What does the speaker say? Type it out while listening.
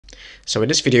So in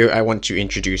this video I want to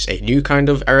introduce a new kind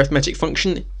of arithmetic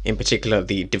function, in particular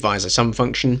the divisor sum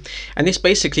function, and this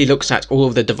basically looks at all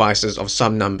of the divisors of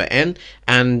some number n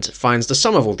and finds the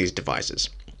sum of all these divisors.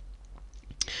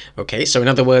 Okay, so in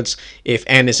other words, if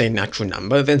n is a natural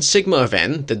number, then sigma of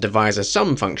n, the divisor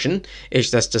sum function,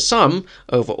 is just the sum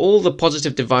over all the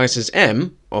positive divisors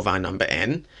m of our number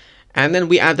n, and then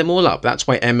we add them all up. That's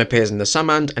why m appears in the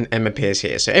summand and m appears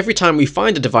here. So every time we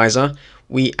find a divisor,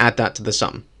 we add that to the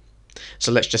sum.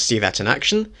 So let's just see that in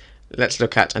action. Let's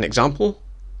look at an example.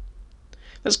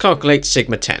 Let's calculate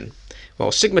sigma 10.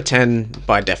 Well, sigma 10,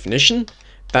 by definition,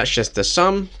 that's just the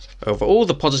sum over all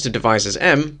the positive divisors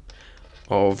m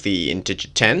of the integer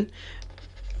 10,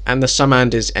 and the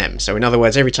summand is m. So in other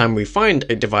words, every time we find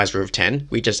a divisor of 10,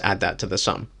 we just add that to the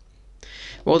sum.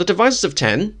 Well, the divisors of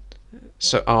 10,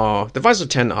 our divisors of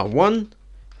 10 are 1,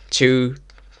 2,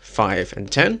 5,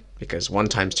 and 10, because 1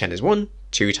 times 10 is 1,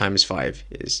 2 times 5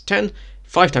 is 10,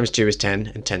 5 times 2 is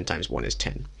 10, and 10 times 1 is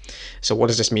 10. So what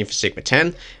does this mean for sigma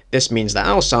 10? This means that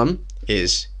our sum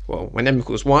is, well, when m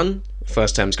equals 1, the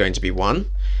first term is going to be 1.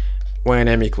 When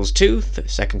m equals 2, the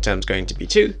second term is going to be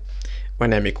 2.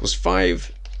 When m equals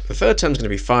 5, the third term is going to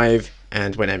be 5.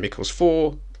 And when m equals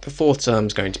 4, the fourth term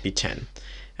is going to be 10.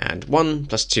 And 1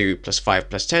 plus 2 plus 5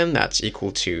 plus 10, that's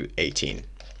equal to 18.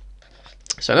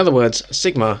 So in other words,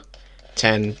 sigma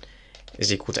 10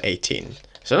 is equal to 18.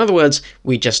 So in other words,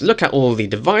 we just look at all the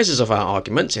divisors of our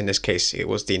argument. In this case, it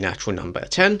was the natural number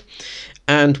 10.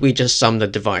 And we just sum the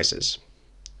divisors.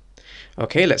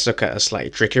 Okay, let's look at a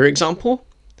slightly trickier example.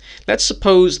 Let's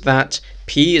suppose that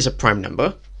p is a prime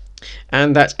number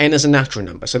and that n is a natural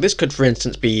number. So this could, for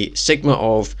instance, be sigma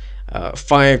of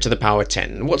 5 to the power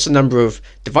 10. And what's the number of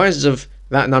divisors of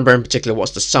that number in particular?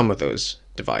 What's the sum of those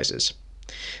divisors?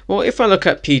 Well, if I look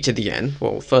at p to the n,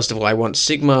 well, first of all, I want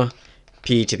sigma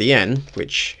p to the n,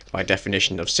 which by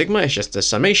definition of sigma is just the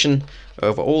summation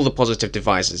over all the positive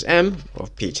divisors m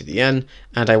of p to the n,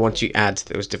 and I want to add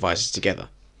those divisors together.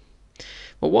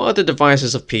 Well, what are the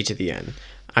divisors of p to the n?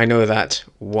 I know that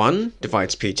 1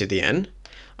 divides p to the n.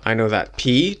 I know that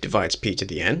p divides p to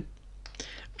the n.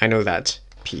 I know that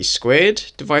p squared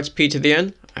divides p to the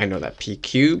n. I know that p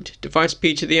cubed divides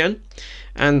p to the n.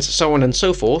 And so on and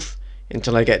so forth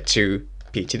until I get to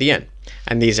p to the n.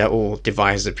 And these are all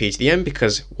divisors of p to the n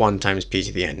because 1 times p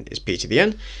to the n is p to the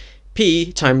n.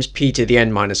 P times p to the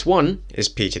n minus 1 is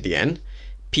p to the n.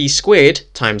 P squared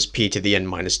times p to the n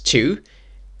minus 2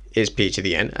 is p to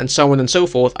the n, and so on and so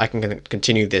forth. I can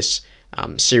continue this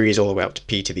series all the way up to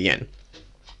p to the n.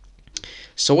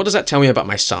 So what does that tell me about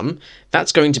my sum?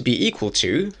 That's going to be equal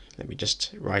to, let me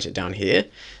just write it down here,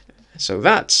 so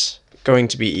that's going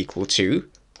to be equal to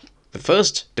the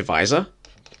first divisor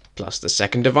plus the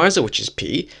second divisor, which is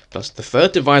p, plus the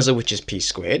third divisor, which is p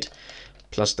squared,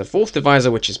 plus the fourth divisor,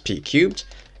 which is p cubed,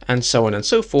 and so on and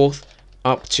so forth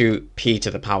up to p to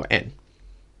the power n.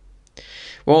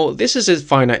 Well, this is a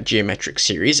finite geometric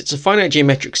series. It's a finite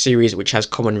geometric series which has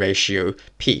common ratio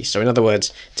p. So in other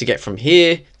words, to get from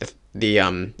here, if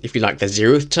you like, the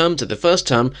 0th term to the first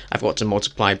term, I've got to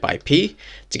multiply by p.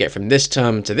 To get from this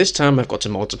term to this term, I've got to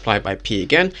multiply by p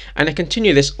again, and I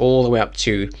continue this all the way up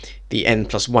to the n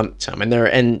plus 1 term.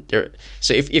 And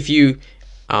so if you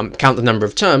count the number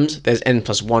of terms, there's n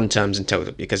plus 1 terms in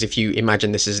total, because if you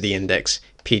imagine this is the index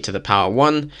p to the power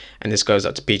 1, and this goes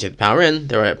up to p to the power n,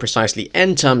 there are precisely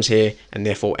n terms here, and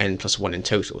therefore n plus 1 in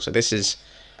total. So this is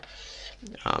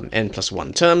n plus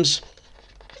 1 terms.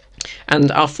 And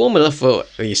our formula for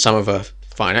the sum of a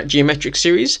finite geometric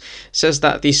series says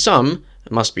that the sum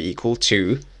must be equal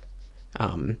to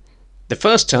the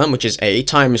first term, which is a,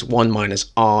 times 1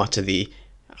 minus r to the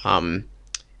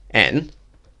n,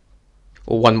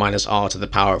 or 1 minus r to the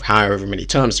power of however many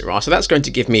terms there are. So that's going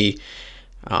to give me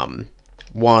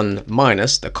 1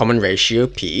 minus the common ratio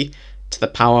p to the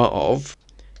power of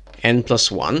n plus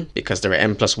 1, because there are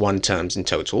n plus 1 terms in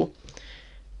total,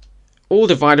 all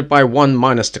divided by 1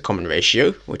 minus the common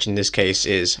ratio, which in this case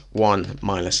is 1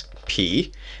 minus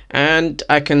p. And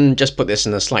I can just put this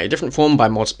in a slightly different form by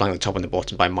multiplying the top and the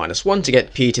bottom by minus 1 to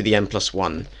get p to the n plus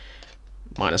 1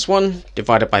 minus 1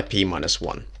 divided by p minus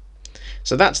 1.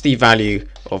 So that's the value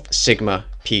of sigma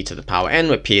p to the power n,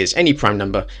 where p is any prime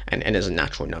number and n is a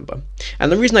natural number.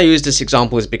 And the reason I use this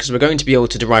example is because we're going to be able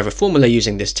to derive a formula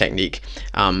using this technique,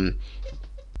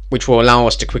 which will allow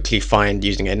us to quickly find,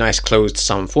 using a nice closed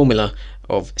sum formula,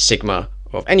 of sigma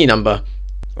of any number,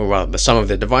 or rather the sum of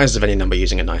the divisors of any number,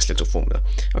 using a nice little formula.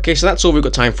 Okay, so that's all we've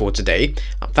got time for today.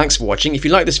 Thanks for watching. If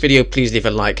you like this video, please leave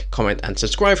a like, comment, and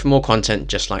subscribe for more content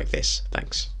just like this.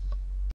 Thanks.